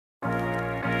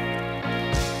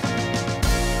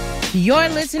You're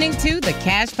listening to the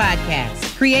Cash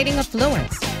Podcast, creating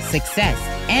affluence, success,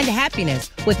 and happiness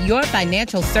with your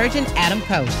financial surgeon, Adam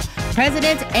Koós,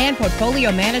 President and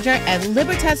Portfolio Manager at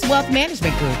Libertas Wealth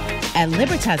Management Group at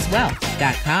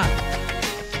libertaswealth.com.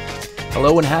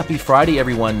 Hello and happy Friday,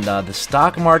 everyone. The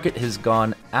stock market has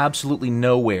gone absolutely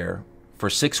nowhere for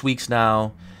 6 weeks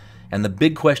now. And the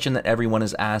big question that everyone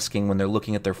is asking when they're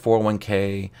looking at their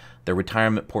 401k, their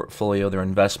retirement portfolio, their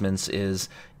investments is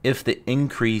if the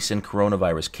increase in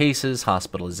coronavirus cases,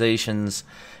 hospitalizations,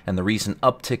 and the recent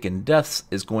uptick in deaths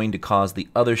is going to cause the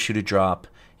other shoe to drop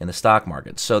in the stock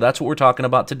market. So that's what we're talking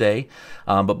about today.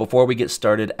 But before we get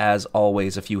started, as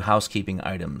always, a few housekeeping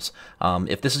items.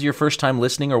 If this is your first time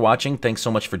listening or watching, thanks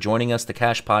so much for joining us. The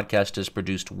Cash Podcast is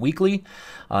produced weekly.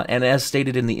 And as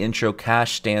stated in the intro,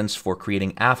 Cash stands for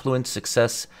creating affluence,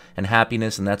 success, and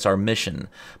happiness, and that's our mission.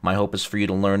 My hope is for you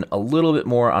to learn a little bit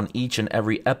more on each and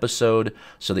every episode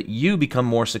so that you become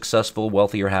more successful,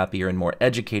 wealthier, happier, and more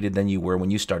educated than you were when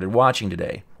you started watching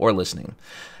today or listening.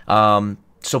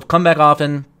 So come back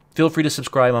often. Feel free to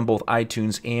subscribe on both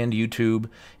iTunes and YouTube.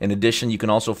 In addition, you can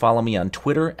also follow me on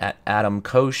Twitter at Adam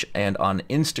Koós and on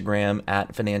Instagram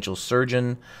at Financial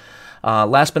Surgeon.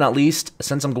 Last but not least,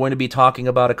 since I'm going to be talking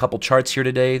about a couple charts here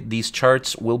today, these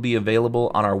charts will be available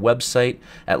on our website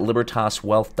at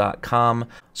libertaswealth.com.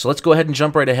 So let's go ahead and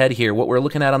jump right ahead here. What we're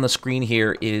looking at on the screen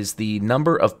here is the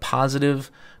number of positive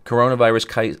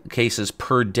coronavirus cases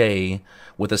per day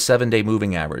with a 7-day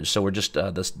moving average. So we're just,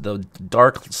 the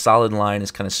dark solid line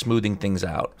is kind of smoothing things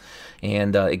out.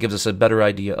 And it gives us a better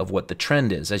idea of what the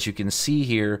trend is. As you can see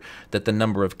here, that the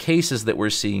number of cases that we're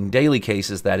seeing, daily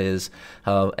cases that is,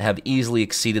 have easily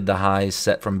exceeded the highs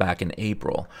set from back in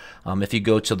April. If you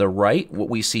go to the right, what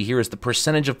we see here is the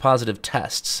percentage of positive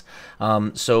tests.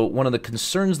 So one of the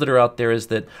concerns that are out there is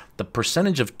that the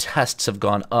percentage of tests have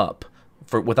gone up.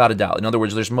 Without a doubt. In other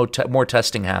words, there's more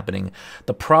testing happening.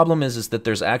 The problem is that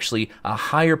there's actually a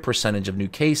higher percentage of new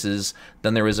cases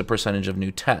than there is a percentage of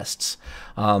new tests.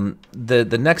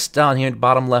 The next down here,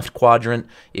 bottom left quadrant,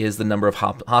 is the number of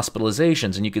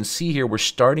hospitalizations. And you can see here we're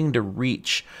starting to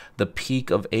reach the peak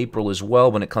of April as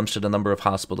well when it comes to the number of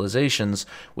hospitalizations,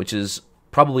 which is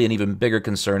probably an even bigger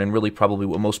concern and really probably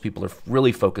what most people are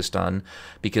really focused on,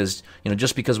 because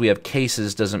just because we have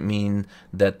cases doesn't mean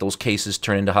that those cases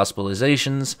turn into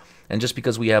hospitalizations, and just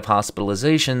because we have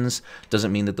hospitalizations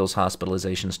doesn't mean that those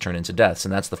hospitalizations turn into deaths.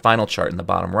 And that's the final chart in the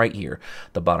bottom right here.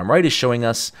 The bottom right is showing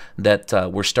us that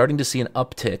we're starting to see an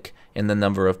uptick in the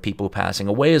number of people passing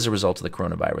away as a result of the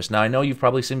coronavirus. Now, I know you've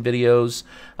probably seen videos,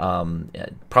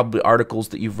 probably articles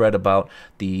that you've read about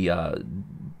the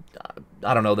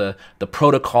the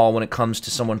protocol when it comes to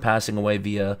someone passing away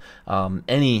via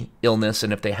any illness,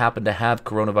 and if they happen to have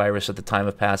coronavirus at the time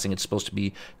of passing, it's supposed to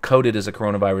be coded as a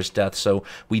coronavirus death, so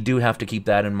we do have to keep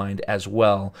that in mind as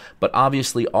well. But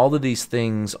obviously, all of these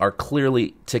things are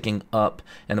clearly ticking up,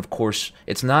 and of course,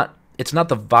 it's not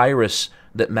the virus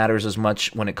that matters as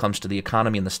much when it comes to the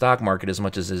economy and the stock market as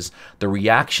much as is the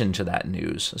reaction to that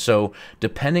news. So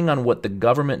depending on what the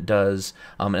government does,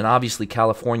 and obviously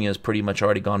California has pretty much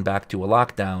already gone back to a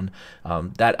lockdown,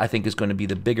 that I think is going to be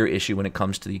the bigger issue when it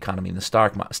comes to the economy and the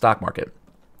stock market.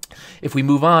 If we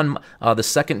move on, the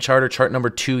second chart, or chart number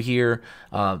 2 here,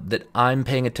 that I'm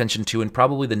paying attention to, and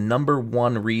probably the number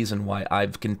one reason why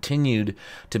I've continued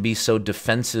to be so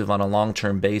defensive on a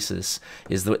long-term basis,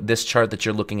 is this chart that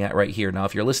you're looking at right here. Now,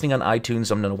 if you're listening on iTunes,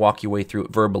 I'm going to walk your way through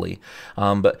it verbally.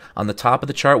 But on the top of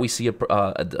the chart, we see a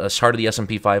chart of the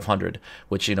S&P 500,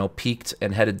 which peaked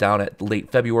and headed down at late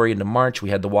February into March. We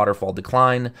had the waterfall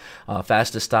decline,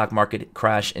 fastest stock market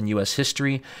crash in U.S.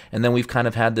 history, and then we've kind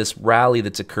of had this rally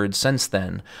that's occurred since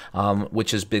then, which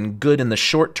has been good in the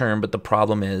short term. But the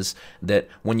problem is that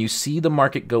when you see the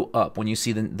market go up, when you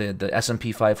see the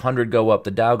S&P 500 go up,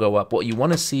 the Dow go up, what you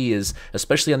want to see is,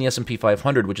 especially on the S&P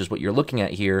 500, which is what you're looking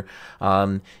at here,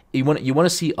 you want to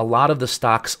see a lot of the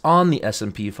stocks on the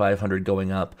S&P 500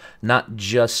 going up, not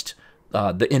just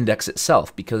the index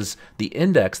itself, because the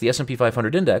index, the S&P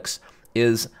 500 index,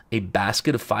 is a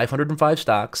basket of 505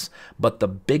 stocks, but the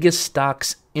biggest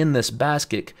stocks in this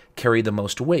basket carry the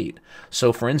most weight.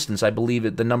 So for instance, I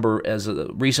believe the number as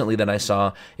recently that I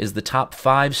saw is the top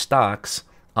 5 stocks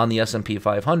on the S&P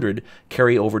 500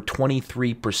 carry over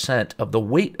 23% of the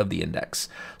weight of the index.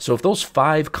 So if those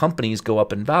 5 companies go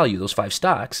up in value, those 5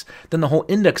 stocks, then the whole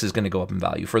index is going to go up in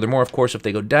value. Furthermore, of course, if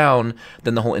they go down,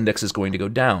 then the whole index is going to go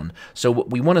down. So what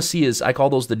we want to see is, I call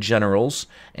those the generals,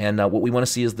 and what we want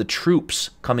to see is the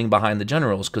troops coming behind the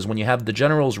generals, because when you have the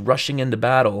generals rushing into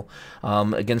battle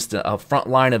against a front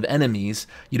line of enemies,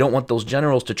 you don't want those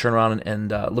generals to turn around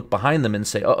and look behind them and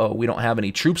say, uh-oh, we don't have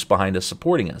any troops behind us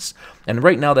supporting us. And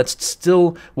right now, that's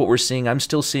still what we're seeing. I'm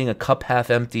still seeing a cup half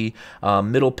empty,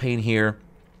 middle pane here.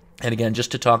 And again,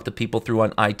 just to talk to people through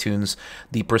on iTunes,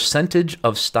 the percentage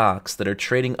of stocks that are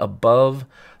trading above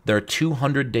their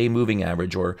 200-day moving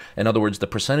average, or in other words, the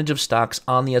percentage of stocks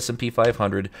on the S&P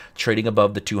 500 trading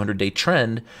above the 200-day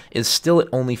trend, is still at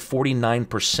only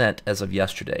 49% as of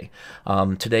yesterday.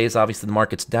 Today is obviously the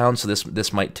market's down, so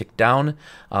this might tick down.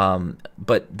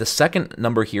 But the second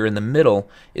number here in the middle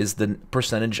is the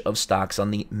percentage of stocks on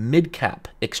the mid-cap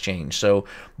exchange. So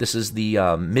this is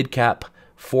the mid-cap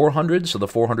 400, so the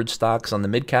 400 stocks on the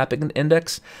mid-cap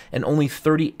index, and only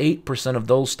 38% of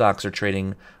those stocks are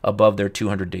trading above their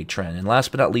 200-day trend. And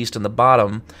last but not least, in the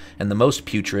bottom, and the most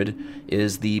putrid,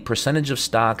 is the percentage of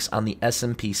stocks on the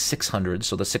S&P 600,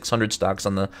 so the 600 stocks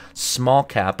on the small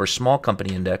cap or small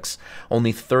company index.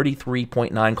 Only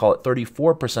 33.9, call it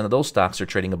 34% of those stocks are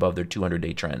trading above their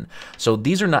 200-day trend. So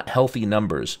these are not healthy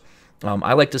numbers.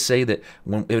 I like to say that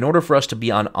in order for us to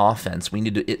be on offense, we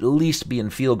need to at least be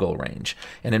in field goal range.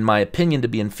 And in my opinion, to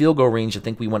be in field goal range, I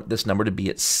think we want this number to be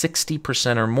at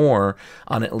 60% or more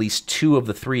on at least two of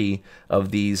the three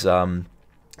of these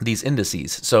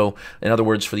indices. So in other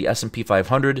words, for the S&P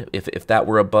 500, if that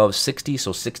were above 60,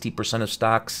 so 60% of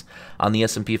stocks on the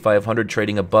S&P 500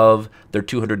 trading above their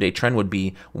 200-day trend would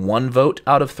be one vote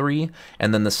out of three,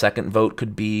 and then the second vote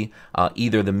could be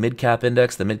either the mid-cap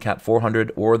index, the mid-cap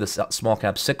 400, or the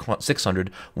small-cap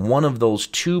 600. One of those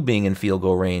two being in field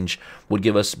goal range would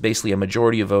give us basically a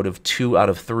majority vote of 2 out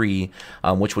of 3,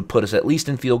 which would put us at least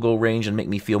in field goal range and make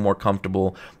me feel more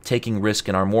comfortable taking risk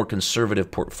in our more conservative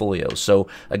portfolios. So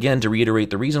again, to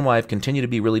reiterate, the reason why I've continued to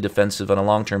be really defensive on a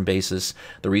long-term basis,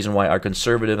 the reason why our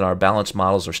conservative and our balanced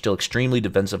models are still extremely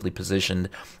defensively positioned,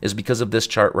 is because of this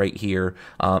chart right here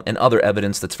and other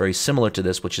evidence that's very similar to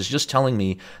this, which is just telling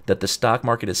me that the stock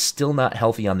market is still not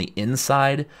healthy on the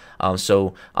inside.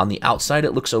 So on the outside,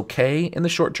 it looks okay in the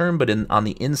short term, but on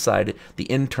the inside,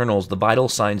 the internals, the vital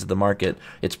signs of the market,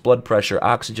 its blood pressure,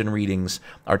 oxygen readings,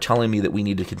 are telling me that we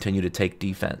need to continue to take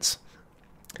defense.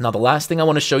 Now, the last thing I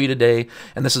want to show you today,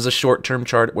 and this is a short-term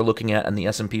chart we're looking at in the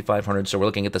S&P 500, so we're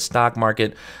looking at the stock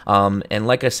market, and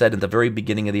like I said at the very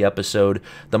beginning of the episode,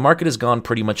 the market has gone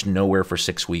pretty much nowhere for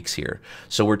 6 weeks here.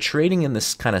 So we're trading in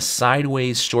this kind of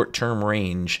sideways short-term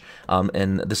range,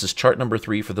 and this is chart number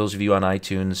 3 for those of you on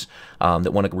iTunes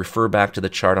that want to refer back to the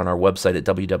chart on our website at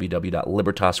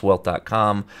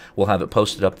www.libertaswealth.com. We'll have it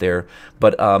posted up there.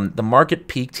 But the market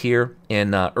peaked here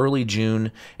in early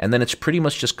June, and then it's pretty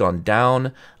much just gone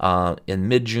down in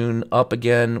mid-June, up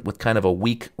again with kind of a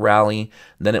weak rally.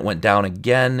 Then it went down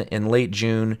again in late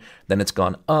June. Then it's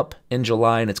gone up in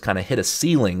July, and it's kind of hit a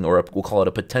ceiling, or we'll call it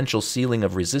a potential ceiling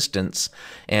of resistance.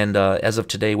 And as of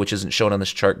today, which isn't shown on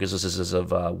this chart because this is as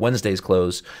of Wednesday's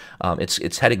close,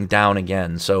 it's heading down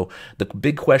again. So the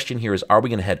big question here is, are we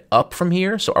going to head up from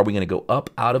here? So are we going to go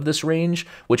up out of this range,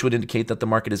 which would indicate that the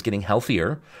market is getting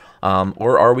healthier?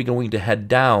 Or are we going to head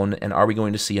down, and are we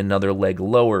going to see another leg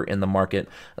lower in the market?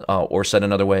 Or said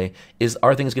another way,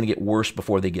 are things going to get worse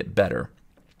before they get better?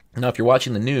 Now, if you're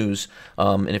watching the news,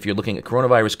 and if you're looking at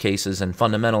coronavirus cases and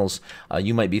fundamentals,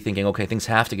 you might be thinking, okay, things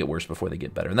have to get worse before they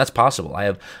get better. And that's possible. I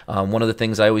have one of the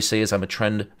things I always say is I'm a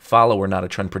trend follower, not a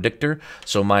trend predictor.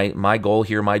 So my goal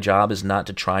here, my job is not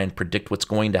to try and predict what's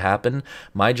going to happen.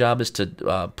 My job is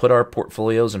to put our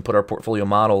portfolios and put our portfolio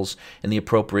models in the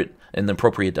appropriate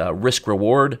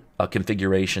risk-reward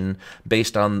configuration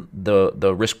based on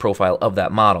the risk profile of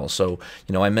that model. So,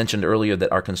 I mentioned earlier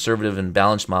that our conservative and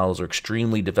balanced models are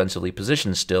extremely defensively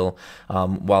positioned still,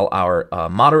 while our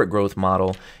moderate growth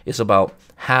model is about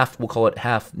half, we'll call it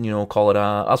half,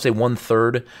 I'll say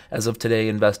 1/3 as of today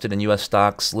invested in U.S.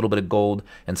 stocks, a little bit of gold,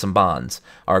 and some bonds.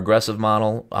 Our aggressive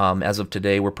model, as of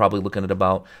today, we're probably looking at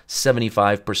about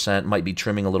 75%, might be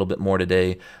trimming a little bit more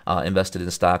today, invested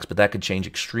in stocks, but that could change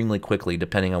extremely quickly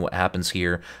depending on what happens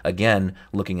here. Again,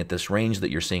 looking at this range that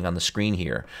you're seeing on the screen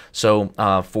here. So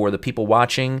for the people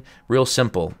watching, real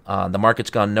simple. The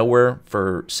market's gone nowhere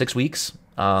for 6 weeks.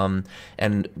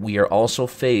 And we are also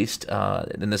faced,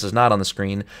 and this is not on the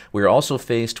screen, we are also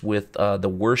faced with the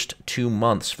worst 2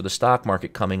 months for the stock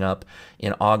market coming up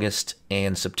in August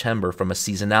and September from a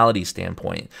seasonality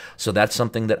standpoint. So that's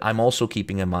something that I'm also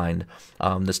keeping in mind.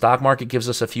 The stock market gives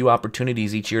us a few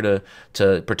opportunities each year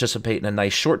to participate in a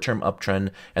nice short-term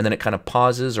uptrend, and then it kind of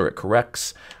pauses or it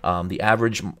corrects. The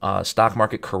average stock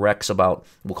market corrects about,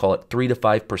 we'll call it 3 to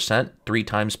 5%, 3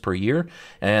 times per year,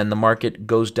 and the market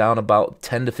goes down about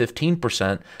 10 to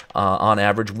 15% on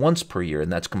average once per year,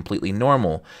 and that's completely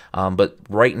normal. But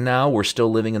right now, we're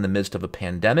still living in the midst of a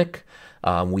pandemic.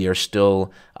 We are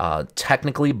still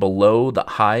technically below the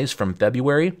highs from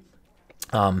February.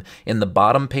 In the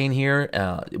bottom pane here,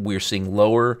 we're seeing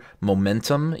lower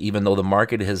momentum, even though the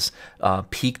market has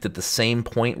peaked at the same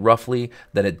point roughly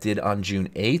that it did on June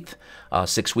 8th,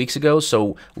 6 weeks ago.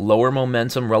 So lower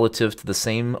momentum relative to the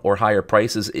same or higher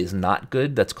prices is not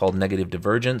good. That's called negative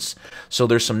divergence. So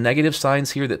there's some negative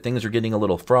signs here that things are getting a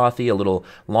little frothy, a little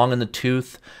long in the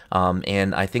tooth.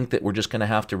 And I think that we're just going to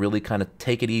have to really kind of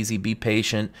take it easy, be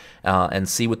patient, and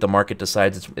see what the market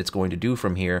decides it's going to do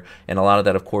from here. And a lot of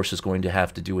that, of course, is going to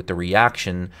have to do with the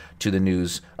reaction to the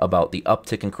news about the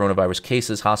uptick in coronavirus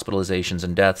cases, hospitalizations,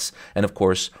 and deaths, and of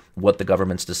course, what the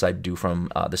governments decide to do from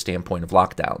the standpoint of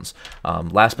lockdowns.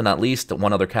 Last but not least,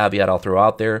 one other caveat I'll throw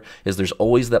out there is there's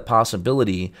always that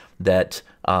possibility that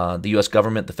the U.S.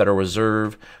 government, the Federal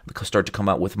Reserve, start to come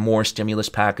out with more stimulus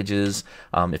packages.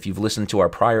 If you've listened to our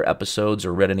prior episodes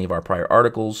or read any of our prior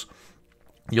articles,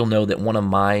 you'll know that one of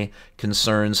my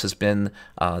concerns has been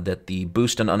that the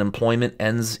boost in unemployment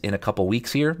ends in a couple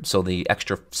weeks here. So the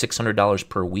extra $600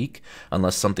 per week,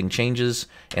 unless something changes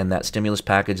and that stimulus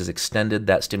package is extended,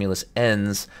 that stimulus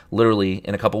ends literally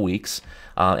in a couple weeks.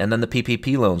 And then the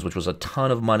PPP loans, which was a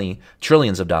ton of money,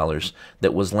 trillions of dollars,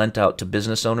 that was lent out to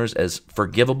business owners as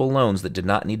forgivable loans that did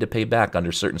not need to pay back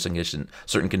under certain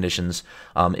conditions.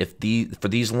 For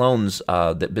these loans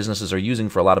that businesses are using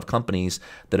for a lot of companies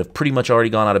that have pretty much already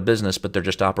gone out of business, but they're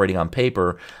just operating on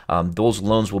paper, those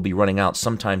loans will be running out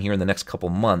sometime here in the next couple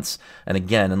months. And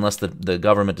again, unless the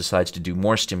government decides to do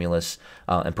more stimulus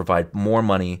and provide more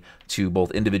money to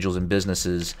both individuals and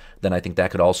businesses, then I think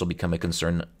that could also become a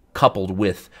concern, coupled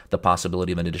with the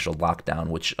possibility of an additional lockdown,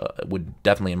 which would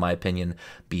definitely, in my opinion,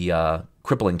 be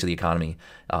crippling to the economy.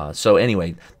 So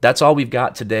anyway, that's all we've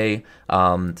got today.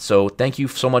 So thank you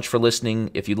so much for listening.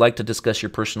 If you'd like to discuss your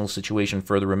personal situation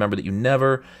further, remember that you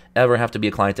never, ever have to be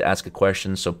a client to ask a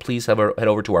question. So please head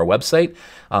over to our website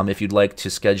if you'd like to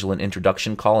schedule an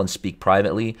introduction call and speak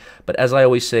privately. But as I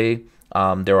always say,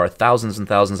 there are thousands and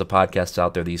thousands of podcasts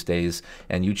out there these days,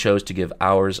 and you chose to give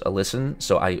ours a listen,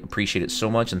 so I appreciate it so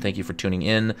much, and thank you for tuning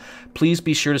in. Please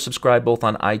be sure to subscribe both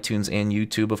on iTunes and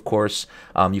YouTube, of course.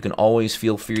 You can always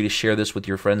feel free to share this with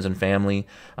your friends and family.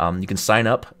 You can sign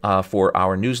up for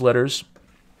our newsletters,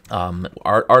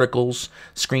 articles,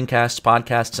 screencasts,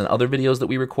 podcasts, and other videos that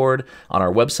we record on our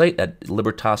website at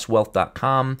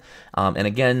libertaswealth.com. And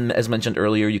again, as mentioned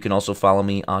earlier, you can also follow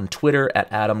me on Twitter at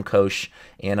Adam Koos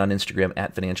and on Instagram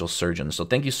at Financial Surgeon. So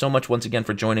thank you so much once again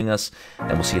for joining us,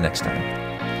 and we'll see you next time.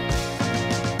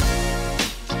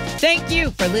 Thank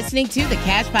you for listening to the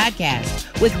Cash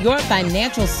Podcast with your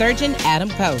financial surgeon, Adam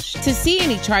Koos. To see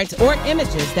any charts or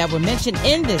images that were mentioned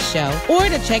in this show, or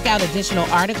to check out additional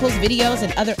articles, videos,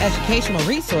 and other educational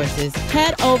resources,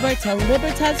 head over to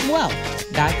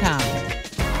libertaswealth.com.